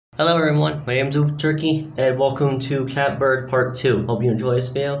Hello everyone, my name is Oof Turkey, and welcome to Catbird Part 2. Hope you enjoy this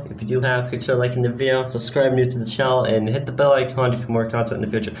video. If you do have, consider liking the video, subscribe new to the channel, and hit the bell icon for more content in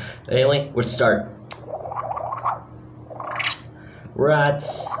the future. Anyway, let's start. We're at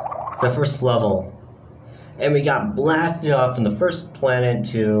the first level, and we got blasted off from the first planet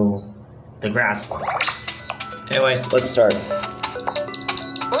to the grass one. Anyway, let's start.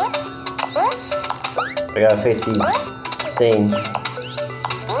 I gotta face these things.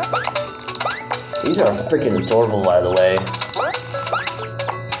 These are freaking adorable, by the way.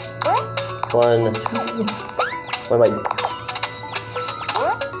 1, 2, what am I?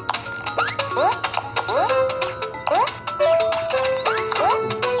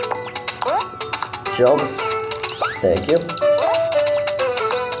 Jump. Thank you.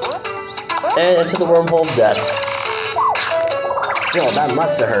 And into the wormhole of death. Still, that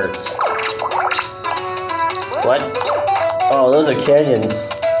must have hurt. What? Oh, those are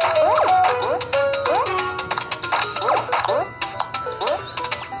canyons.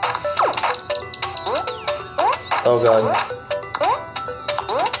 Oh god.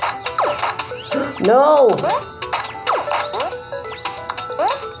 No!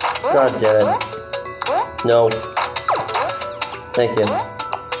 God damn it. No. Thank you.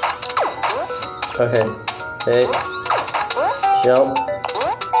 Okay. Hey. Jump.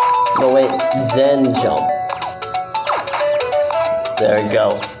 No, wait. Then jump. There we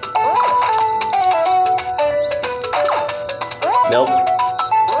go. Nope.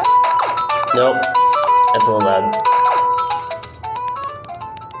 Nope. That's a little loud.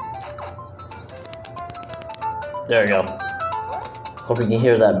 There we go. Hope you can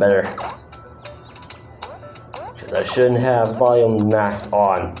hear that better. Because I shouldn't have volume max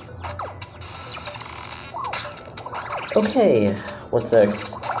on. Okay, what's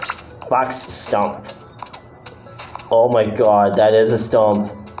next? Fox Stump. Oh my god, that is a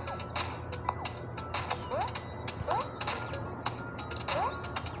stump.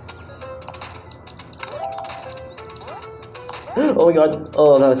 Oh my god,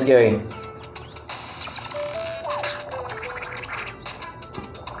 oh that was scary.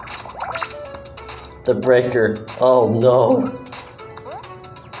 The breaker, oh no.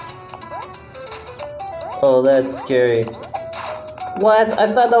 Oh, that's scary. What?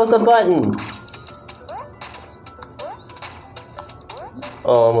 I thought that was a button.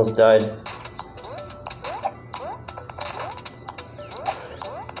 Oh, almost died.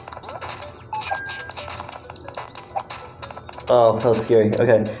 Oh, that was scary.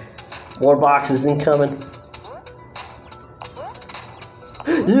 Okay. More boxes incoming.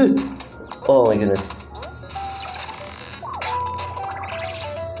 Oh my goodness.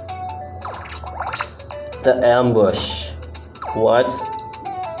 The ambush. What?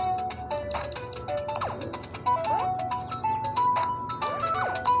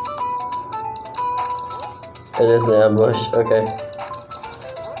 It is an ambush. Okay.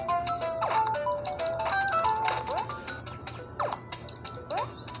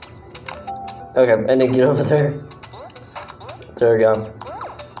 Okay, and then get over there. There we go.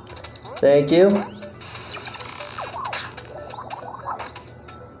 Thank you.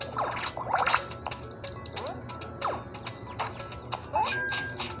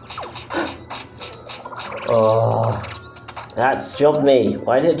 Oh, that's jumped me.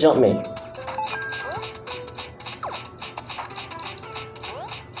 Why did it jump me?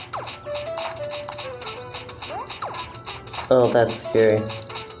 Oh, that's scary.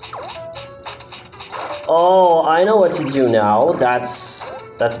 Oh, I know what to do now. That's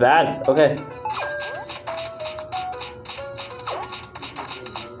bad. Okay.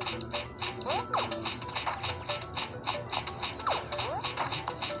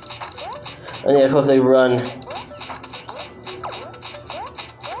 I need to quickly run.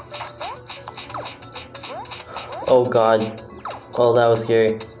 Oh god. Oh, that was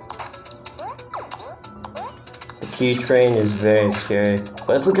scary. The key train is very scary.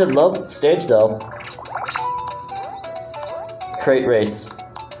 But it's a good stage though. Crate race.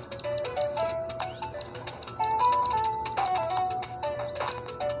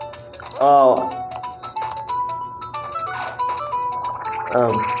 Oh.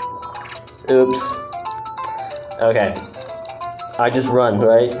 Oops. Okay. I just run,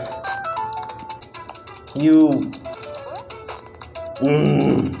 right? You...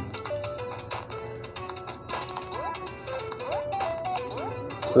 Move.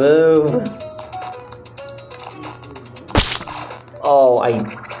 Oh,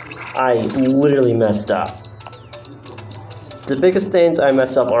 I literally messed up. The biggest things I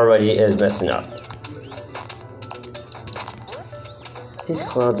messed up already is messing up. These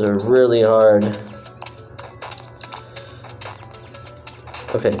clouds are really hard.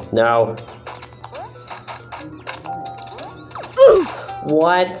 Okay, now.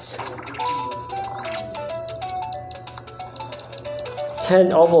 What?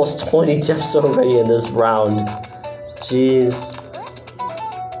 10, almost 20 deaths already in this round. Jeez.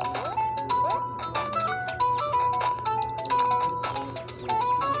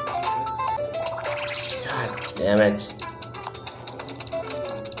 God damn it.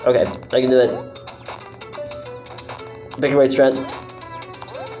 Okay, I can do it. Big right strength.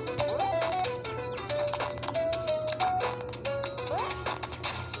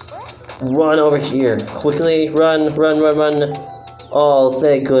 Run over here. Quickly, run, run, run, run. Oh,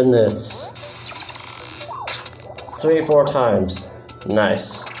 thank goodness. 3 or 4 times.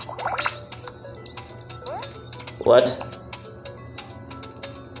 Nice. What?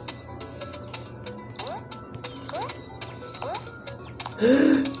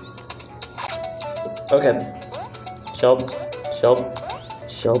 Okay. Jump, jump,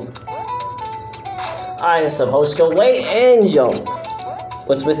 jump. I am supposed to wait and jump.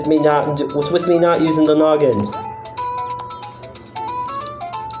 What's with me not using the noggin?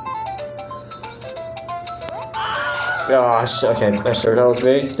 Gosh, okay, I sure that was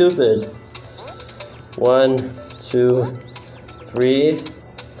very stupid. 1, 2, 3.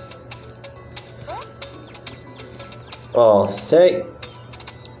 Oh, thank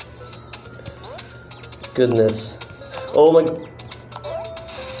goodness. Oh my.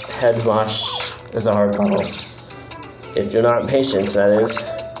 Head wash is a hard call. If you're not patient, that is.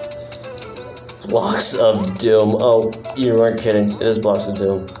 Blocks of doom. Oh, you weren't kidding. It is blocks of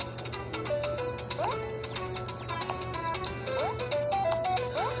doom.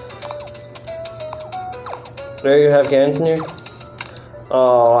 There you have cannons in here?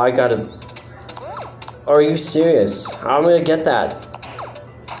 Oh, I gotta. Are you serious? How am I gonna get that?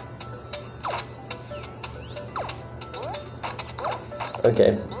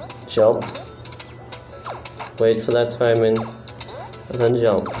 Okay, jump. Wait for that timing, and then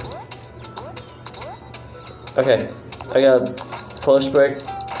jump. Okay, I got a push break.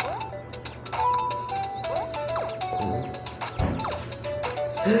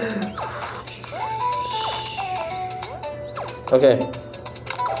 Okay,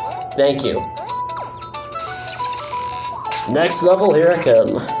 thank you. Next level, here I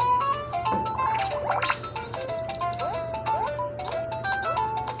come.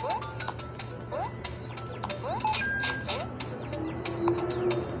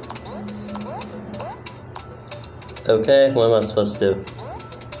 Okay, what am I supposed to do?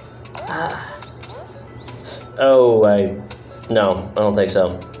 Oh, no, I don't think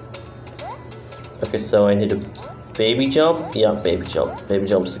so. Okay, so I need to baby jump? Yeah, baby jump. Baby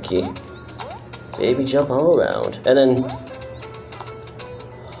jump's the key. Baby jump all around. And then,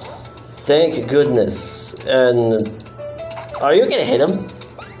 thank goodness. And, are you gonna hit him?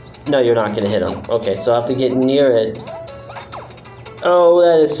 No, you're not gonna hit him. Okay, so I have to get near it. Oh,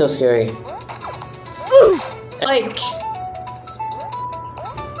 that is so scary. Like,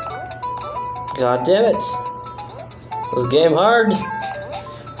 god damn it. This game hard.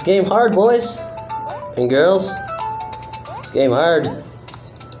 This game hard, boys and girls. This game hard.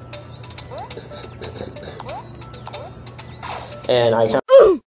 And I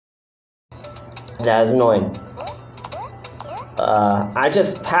can't. That is annoying. I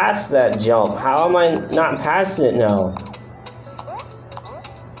just passed that jump. How am I not passing it now?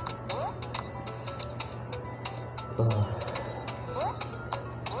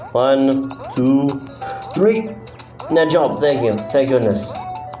 One, 2, 3. Now jump. Thank you. Thank goodness.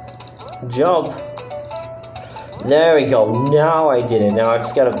 Jump. There we go. Now I did it. Now I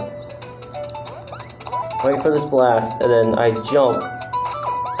just gotta wait for this blast, and then I jump.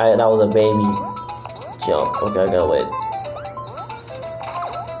 That was a baby jump. Okay, I gotta wait.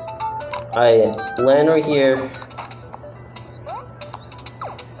 I land right here.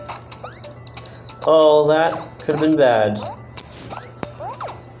 Oh, that could have been bad.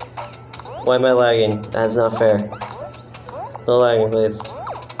 Why am I lagging? That's not fair. No lagging, please.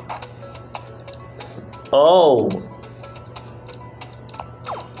 Oh!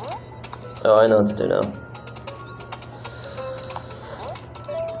 Oh, I know what to do now.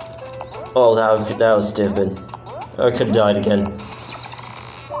 Oh, that was stupid. I could have died again.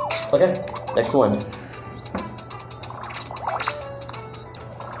 Okay, next one.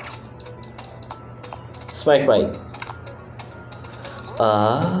 Spike bite.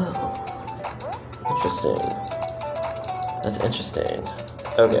 Interesting. That's interesting.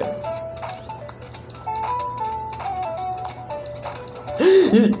 Okay.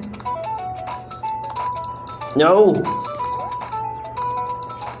 No!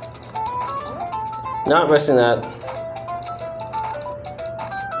 Not missing that.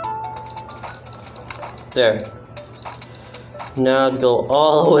 There. Now to go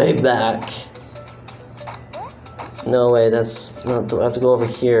all the way back. No way, that's not. I have to go over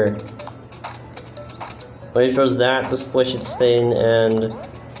here. Wait for that to squish its thing and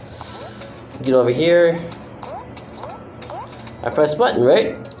get over here. I press button,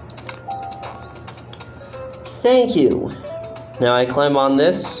 right? Thank you. Now I climb on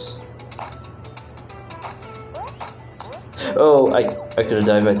this. Oh, I could have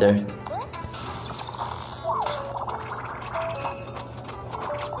died right there.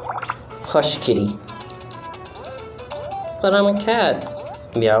 Hush, kitty. But I'm a cat.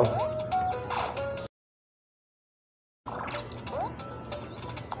 Meow.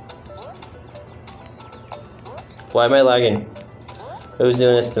 Why am I lagging? Who's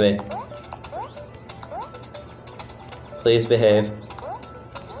doing this to me? Please behave.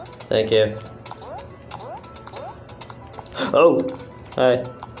 Thank you. Oh! Hi.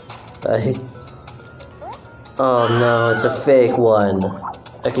 Hi. Oh no, it's a fake one.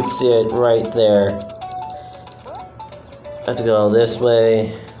 I can see it right there. I have to go this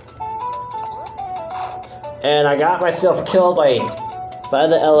way. And I got myself killed by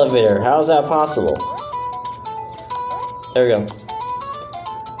the elevator. How's that possible? There we go.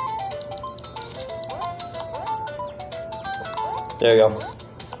 There we go.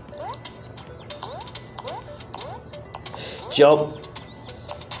 Jump.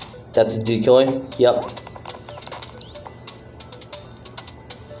 That's a decoy. Yep.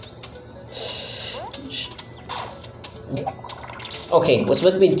 Okay, what's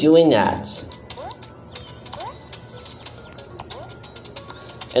with me doing that?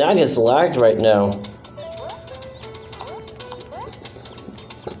 And I just lagged right now.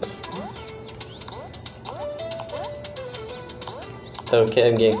 Okay,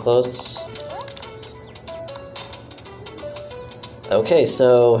 I'm getting close. Okay,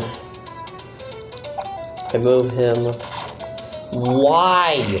 so I move him.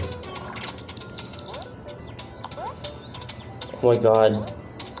 Why? Oh my god.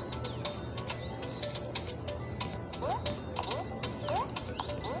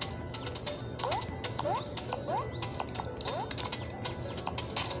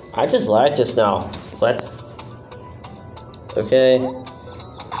 I just lagged just now. What? Okay.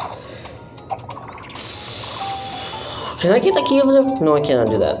 Can I get the key over there? No, I cannot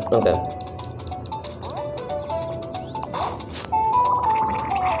do that. Okay.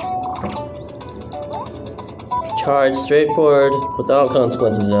 Charge straightforward without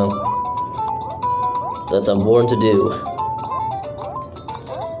consequences now. That's what I'm born to do.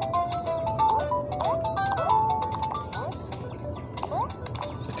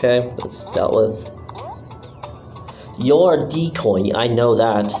 Okay, that's dealt with. You're a decoy, I know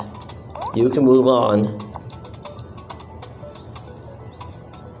that. You can move on.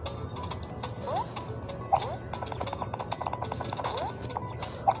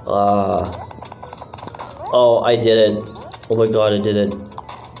 Oh, I did it. Oh my god, I did it.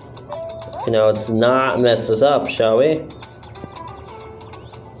 Okay, now let's not mess this up, shall we?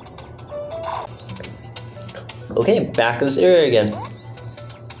 Okay, back to this area again.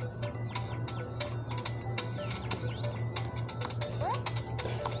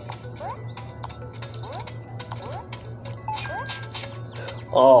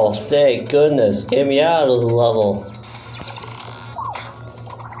 Oh, thank goodness. Get me out of this level.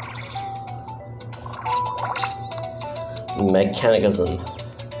 Mechanicism.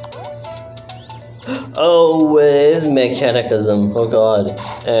 Oh, it is mechanicism. Oh god.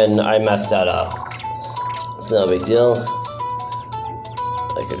 And I messed that up. It's no big deal.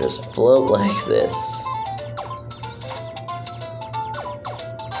 I could just float like this.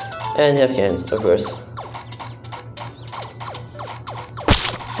 And have cans, of course.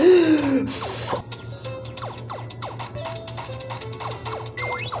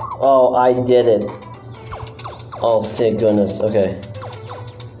 Oh, I did it. Oh, thank goodness. Okay.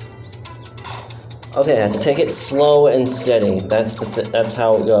 Okay, I have to take it slow and steady. That's that's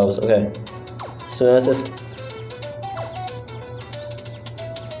how it goes. Okay. As soon as this.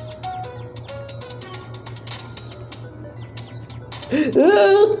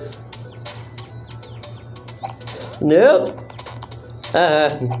 Nope.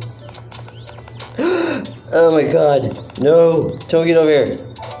 Oh my god. No. Don't get over here.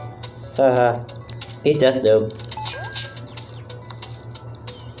 Haha. Eat death though.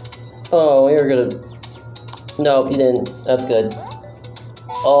 Oh, you're gonna. Nope, you didn't. That's good.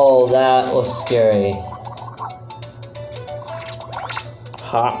 Oh, that was scary.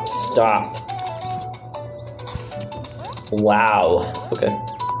 Hop, stop. Wow. Okay.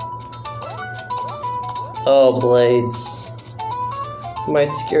 Oh, blades. My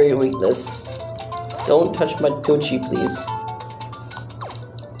scary weakness. Don't touch my Gucci, please.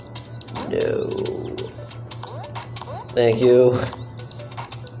 No. Thank you.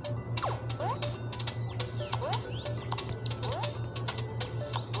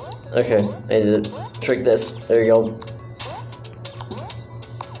 Okay, I need to trick this. There you go.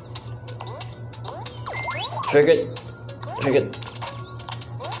 Trick it. Trick it.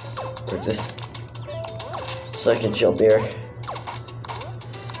 Trick this. So I can jump here.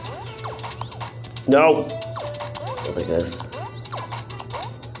 No! Other guys.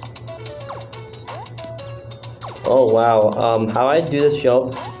 Oh wow, how I do this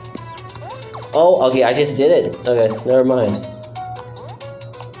jump? Oh, okay, I just did it. Okay, never mind.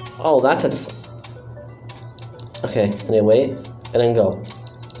 Oh, that's it. Okay, and then wait, and then go.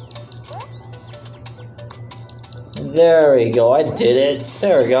 There we go, I did it.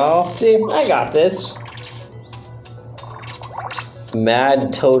 There we go. See, I got this.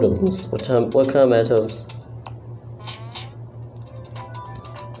 Mad totems. What kind of mad totems?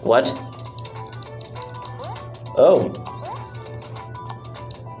 What? Oh.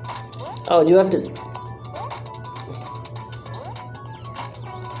 Oh, you have to...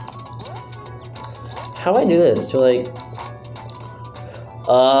 How do I do this? To like...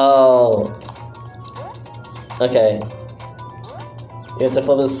 Oh. Okay. You have to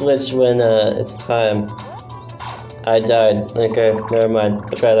flip the switch when it's time. I died. Okay, never mind.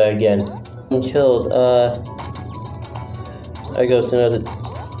 I'll try that again. I'm killed. I go soon as it...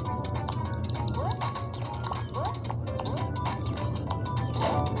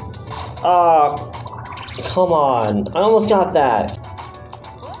 Ah, come on. I almost got that.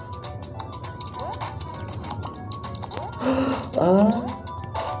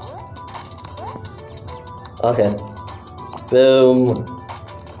 Okay. Boom.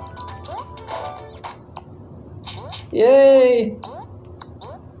 Yay!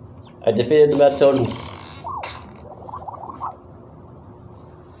 I defeated the Mad Totems.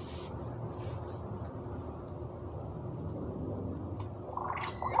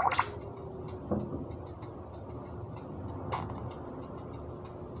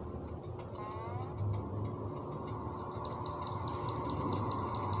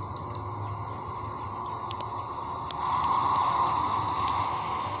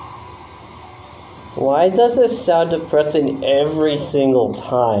 Why does this sound depressing every single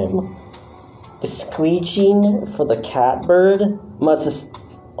time? The screeching for the catbird must just...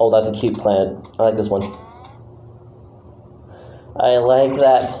 Oh, that's a cute plant. I like this one. I like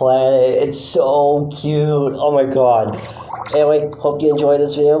that plant. It's so cute. Oh my god. Anyway, hope you enjoyed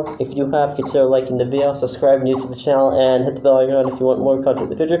this video. If you have, consider liking the video, subscribe new to the channel, and hit the bell icon if you want more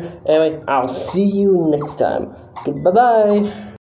content in the future. Anyway, I'll see you next time. Bye-bye.